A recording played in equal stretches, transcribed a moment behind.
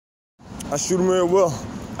I shoot him real well.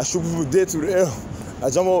 I shoot people dead through the air. I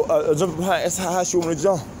jump behind, that's how I shoot when I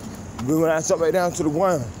jump. But when I jump back down to the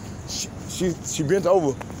ground, she bent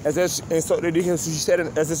over and so they did. She sat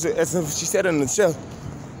in the chair.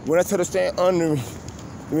 When I tell her to stand under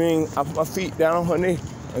me, I put my feet down on her knee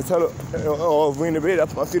and tell her, or if we in the bed, I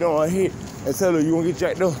put my feet on her head and tell her, you gonna get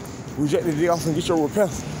jacked up. We jack the dick off and get your repair.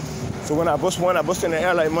 So when I bust one, I bust in the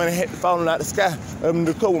air like money had falling out the sky. Up in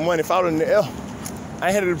the club with money falling in the air. I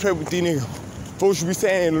ain't had to play with these niggas. Folks should be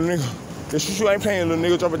saying, little nigga, that you ain't paying, little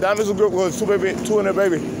nigga. Drop a dime, it's a girl, two in there,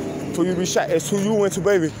 baby. For you to be shot, that's who you went to,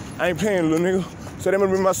 baby. I ain't paying, little nigga. So they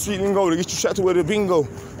gonna be my street lingo to get you shot to where the bingo.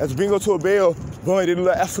 That's bingo to a bell. Boy, they look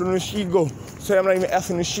like after the sheet go. Say I'm not even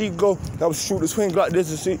after the sheet go. That was shoot the twin Glock, this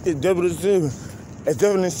is it's devil is seven. It's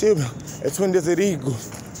devil and seven. It's twin desert eagle.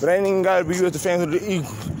 But I ain't even gotta be you as the fans of the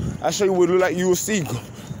eagle. I show you what it look like you a seagull.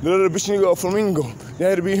 The little bitch nigga a flamingo. They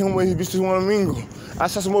had to be him when his bitches wanna mingle. I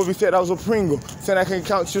saw some movie said I was a Pringle. Said I can't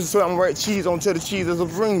count shit, so I'm right cheese on tell the cheese as a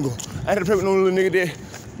Pringle. I had to play with no little nigga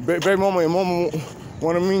there. Baby mama and mama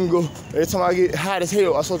wanna mingle. Every time I get hot as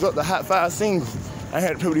hell, I so drop the hot 5 single. I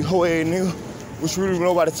had to play with these whole ass nigga. Which you really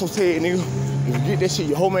know about the toe head nigga. If you get that shit,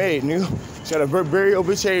 you hold my head, nigga. She had to bury your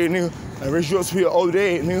bitch head, nigga. And raise you up to be an old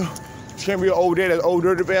dad, nigga. She can't be an old dad, that's old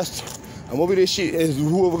dirty bastard. And what be this shit is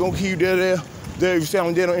whoever gonna keep you there. There, if you say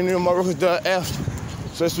I'm dead on any of my records, there after.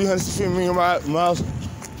 So it's 350 million miles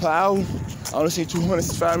per hour. I only see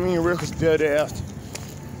 265 million records there after.